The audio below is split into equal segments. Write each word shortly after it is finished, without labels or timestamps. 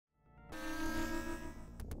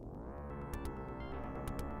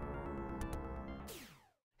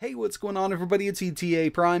Hey, what's going on everybody? It's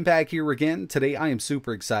ETAPRIME back here again. Today I am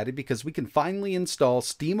super excited because we can finally install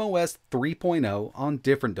SteamOS 3.0 on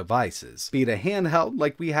different devices. Be it a handheld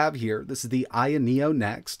like we have here, this is the Aya Neo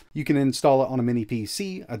Next. You can install it on a mini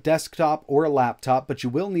PC, a desktop, or a laptop, but you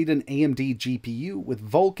will need an AMD GPU with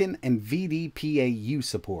Vulkan and VDPAU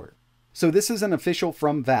support. So this is an official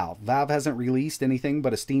from Valve. Valve hasn't released anything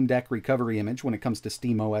but a Steam Deck recovery image when it comes to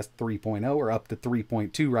SteamOS 3.0 or up to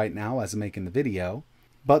 3.2 right now as I'm making the video.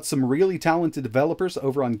 But some really talented developers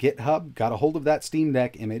over on GitHub got a hold of that Steam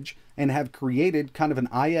Deck image and have created kind of an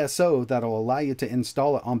ISO that'll allow you to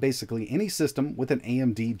install it on basically any system with an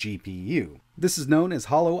AMD GPU. This is known as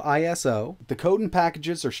HoloISO. The code and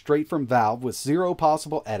packages are straight from Valve with zero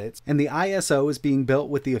possible edits, and the ISO is being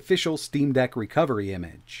built with the official Steam Deck recovery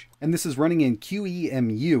image. And this is running in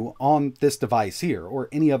QEMU on this device here, or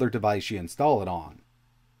any other device you install it on.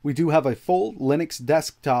 We do have a full Linux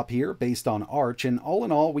desktop here based on Arch, and all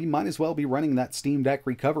in all, we might as well be running that Steam Deck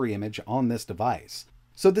recovery image on this device.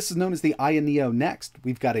 So this is known as the Aya Neo Next.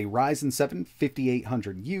 We've got a Ryzen 7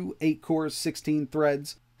 5800U, 8 cores, 16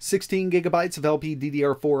 threads, 16 gigabytes of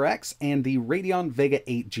LPDDR4X, and the Radeon Vega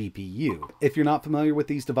 8 GPU. If you're not familiar with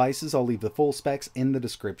these devices, I'll leave the full specs in the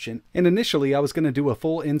description. And initially, I was going to do a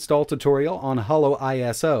full install tutorial on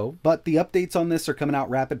HoloISO, but the updates on this are coming out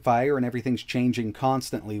rapid fire and everything's changing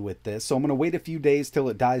constantly with this, so I'm going to wait a few days till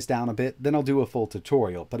it dies down a bit, then I'll do a full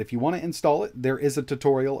tutorial. But if you want to install it, there is a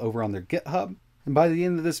tutorial over on their GitHub, and by the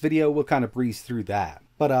end of this video, we'll kind of breeze through that.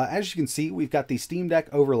 But as you can see, we've got the Steam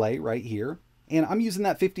Deck overlay right here. And I'm using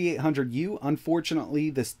that 5800U. Unfortunately,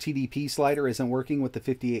 this TDP slider isn't working with the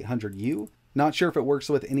 5800U. Not sure if it works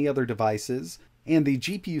with any other devices. And the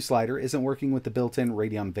GPU slider isn't working with the built-in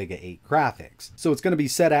Radeon Vega 8 graphics. So it's going to be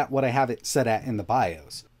set at what I have it set at in the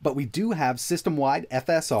BIOS. But we do have SystemWide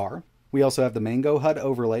FSR. We also have the Mango HUD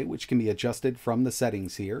overlay, which can be adjusted from the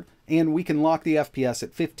settings here. And we can lock the FPS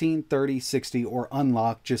at 15, 30, 60, or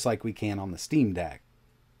unlock just like we can on the Steam Deck.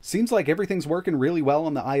 Seems like everything's working really well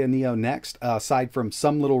on the Aya Neo Next, aside from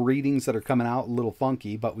some little readings that are coming out a little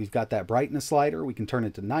funky, but we've got that brightness slider. We can turn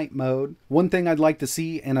it to night mode. One thing I'd like to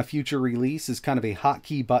see in a future release is kind of a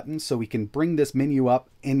hotkey button so we can bring this menu up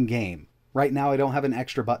in-game. Right now I don't have an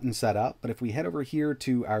extra button set up, but if we head over here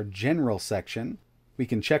to our general section, we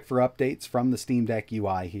can check for updates from the Steam Deck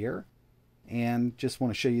UI here. And just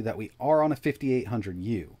want to show you that we are on a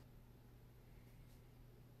 5800U.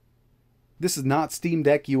 This is not Steam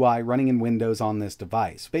Deck UI running in Windows on this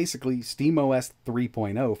device. Basically, SteamOS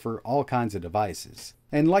 3.0 for all kinds of devices.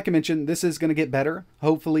 And like I mentioned, this is going to get better.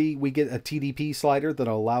 Hopefully we get a TDP slider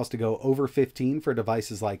that'll allow us to go over 15 for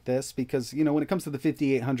devices like this, because, you know, when it comes to the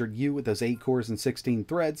 5800U with those 8 cores and 16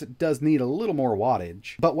 threads, it does need a little more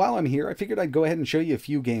wattage. But while I'm here, I figured I'd go ahead and show you a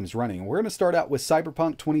few games running. We're going to start out with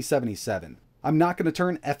Cyberpunk 2077. I'm not going to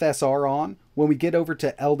turn FSR on. When we get over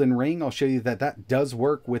to Elden Ring, I'll show you that that does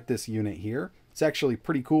work with this unit here. It's actually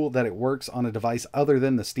pretty cool that it works on a device other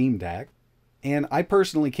than the Steam Deck. And I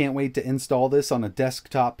personally can't wait to install this on a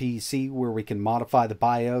desktop PC where we can modify the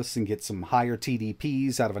BIOS and get some higher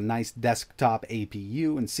TDPs out of a nice desktop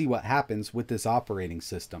APU and see what happens with this operating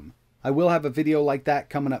system. I will have a video like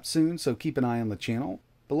that coming up soon, so keep an eye on the channel.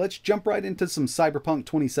 But let's jump right into some Cyberpunk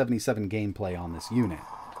 2077 gameplay on this unit.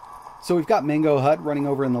 So we've got Mango HUD running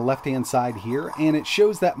over in the left-hand side here, and it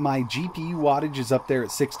shows that my GPU wattage is up there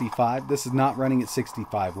at 65. This is not running at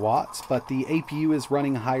 65 watts, but the APU is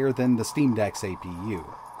running higher than the Steam Deck's APU.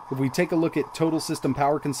 If we take a look at total system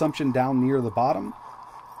power consumption down near the bottom,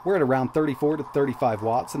 we're at around 34 to 35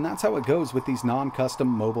 watts, and that's how it goes with these non-custom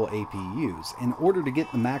mobile APUs. In order to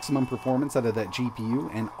get the maximum performance out of that GPU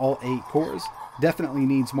and all 8 cores, definitely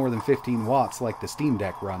needs more than 15 watts like the Steam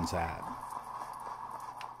Deck runs at.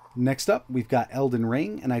 Next up, we've got Elden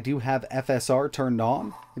Ring, and I do have FSR turned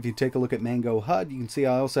on. If you take a look at Mango HUD, you can see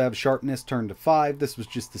I also have sharpness turned to 5. This was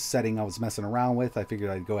just the setting I was messing around with. I figured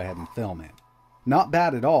I'd go ahead and film it. Not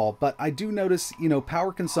bad at all, but I do notice, you know,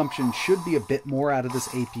 power consumption should be a bit more out of this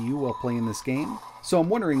APU while playing this game. So I'm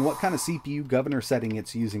wondering what kind of CPU governor setting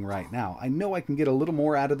it's using right now. I know I can get a little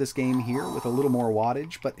more out of this game here with a little more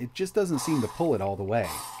wattage, but it just doesn't seem to pull it all the way.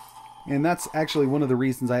 And that's actually one of the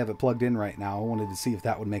reasons I have it plugged in right now. I wanted to see if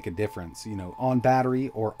that would make a difference. You know, on battery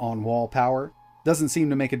or on wall power doesn't seem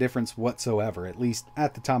to make a difference whatsoever, at least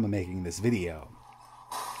at the time of making this video.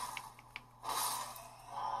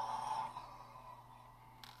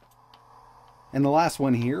 And the last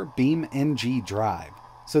one here, BeamNG Drive.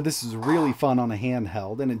 So this is really fun on a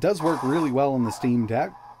handheld, and it does work really well on the Steam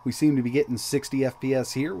Deck. We seem to be getting 60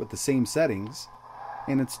 FPS here with the same settings,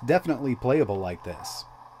 and it's definitely playable like this.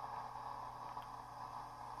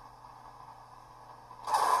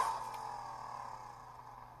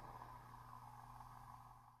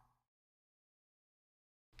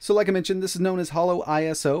 So like I mentioned, this is known as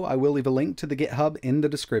HoloISO. I will leave a link to the GitHub in the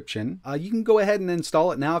description. You can go ahead and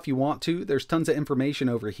install it now if you want to. There's tons of information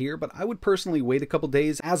over here, but I would personally wait a couple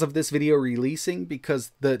days as of this video releasing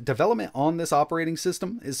because the development on this operating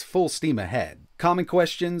system is full steam ahead. Common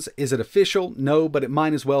questions, is it official? No, but it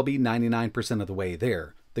might as well be 99% of the way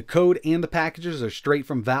there. The code and the packages are straight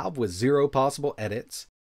from Valve with 0 possible edits.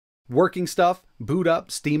 Working stuff, boot up,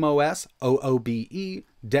 SteamOS, OOBE,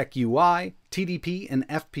 Deck UI, TDP, and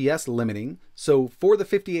FPS limiting. So for the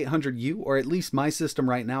 5800U, or at least my system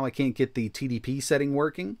right now, I can't get the TDP setting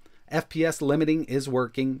working. FPS limiting is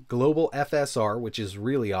working. Global FSR, which is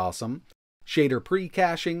really awesome. Shader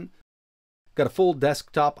pre-caching. Got a full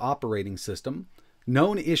desktop operating system.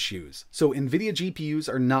 Known issues. So NVIDIA GPUs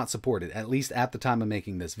are not supported, at least at the time of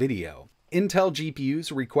making this video. Intel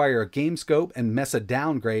GPUs require a game scope and Mesa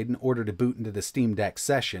downgrade in order to boot into the Steam Deck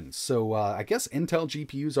sessions. So I guess Intel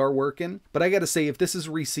GPUs are working, but I gotta say, if this is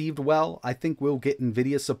received well, I think we'll get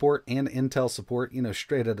NVIDIA support and Intel support,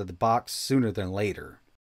 straight out of the box sooner than later.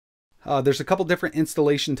 There's a couple different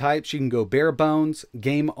installation types. You can go bare bones,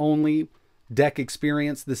 game only, Deck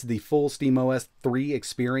experience. This is the full SteamOS 3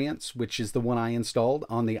 experience, which is the one I installed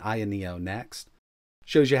on the Aya Neo Next.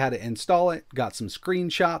 Shows you how to install it, got some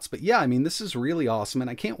screenshots, but yeah, I mean, this is really awesome and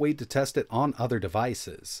I can't wait to test it on other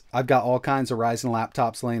devices. I've got all kinds of Ryzen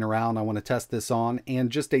laptops laying around I want to test this on, and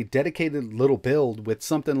just a dedicated little build with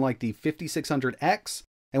something like the 5600X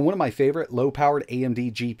and one of my favorite low-powered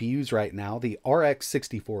AMD GPUs right now, the RX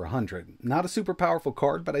 6400. Not a super powerful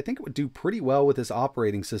card, but I think it would do pretty well with this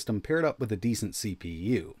operating system paired up with a decent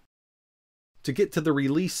CPU. To get to the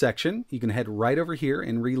release section, you can head right over here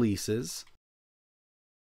in Releases.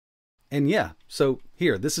 And yeah, so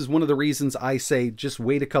here, this is one of the reasons I say just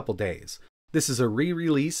wait a couple days. This is a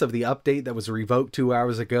re-release of the update that was revoked 2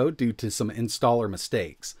 hours ago due to some installer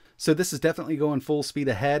mistakes. So this is definitely going full speed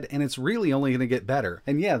ahead, and it's really only going to get better.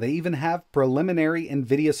 And yeah, they even have preliminary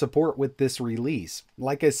NVIDIA support with this release.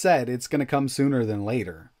 Like I said, it's going to come sooner than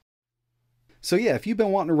later. So yeah, if you've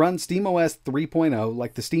been wanting to run SteamOS 3.0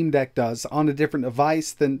 like the Steam Deck does on a different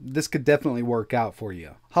device, then this could definitely work out for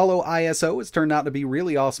you. HoloISO has turned out to be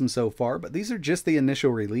really awesome so far, but these are just the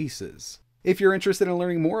initial releases. If you're interested in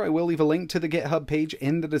learning more, I will leave a link to the GitHub page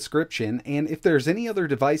in the description, and if there's any other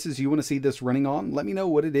devices you want to see this running on, let me know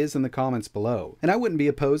what it is in the comments below. And I wouldn't be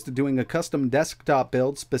opposed to doing a custom desktop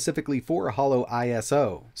build specifically for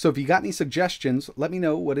HoloISO. So if you got any suggestions, let me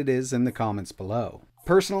know what it is in the comments below.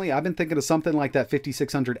 Personally, I've been thinking of something like that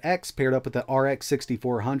 5600X paired up with the RX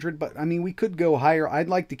 6400, but I mean, we could go higher. I'd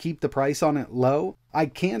like to keep the price on it low. I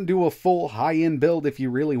can do a full high-end build if you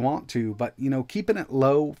really want to, but keeping it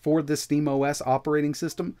low for this SteamOS operating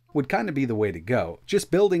system would kind of be the way to go. Just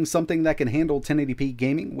building something that can handle 1080p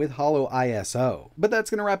gaming with HoloISO. But that's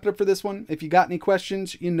going to wrap it up for this one. If you got any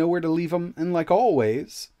questions, you know where to leave them, and like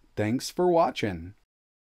always, thanks for watching.